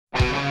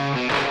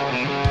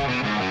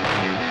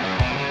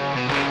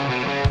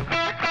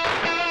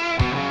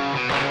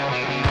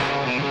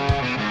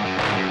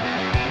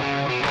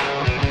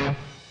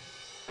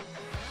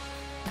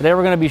Today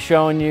we're going to be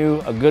showing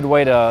you a good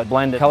way to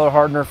blend a color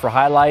hardener for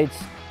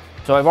highlights.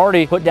 So I've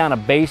already put down a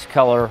base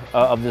color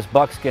of this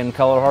buckskin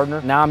color hardener.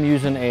 Now I'm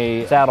using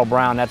a saddle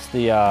brown. That's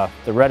the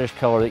reddish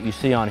color that you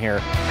see on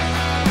here.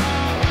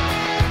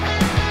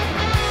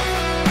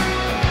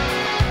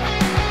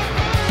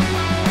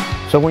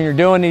 So when you're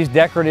doing these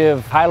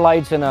decorative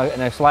highlights in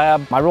a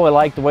slab, I really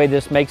like the way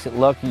this makes it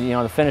look. You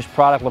know, the finished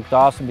product looked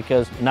awesome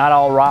because not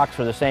all rocks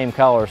are the same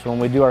color. So when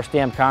we do our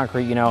stamped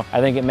concrete, you know,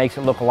 I think it makes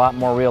it look a lot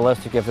more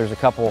realistic if there's a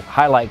couple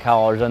highlight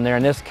colors in there.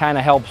 And this kind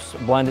of helps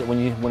blend it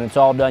when it's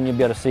all done. You'll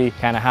be able to see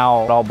kind of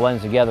how it all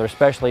blends together,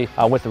 especially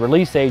with the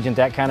release agent.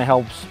 That kind of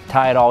helps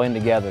tie it all in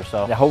together.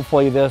 So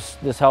hopefully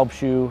this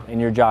helps you in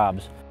your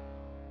jobs.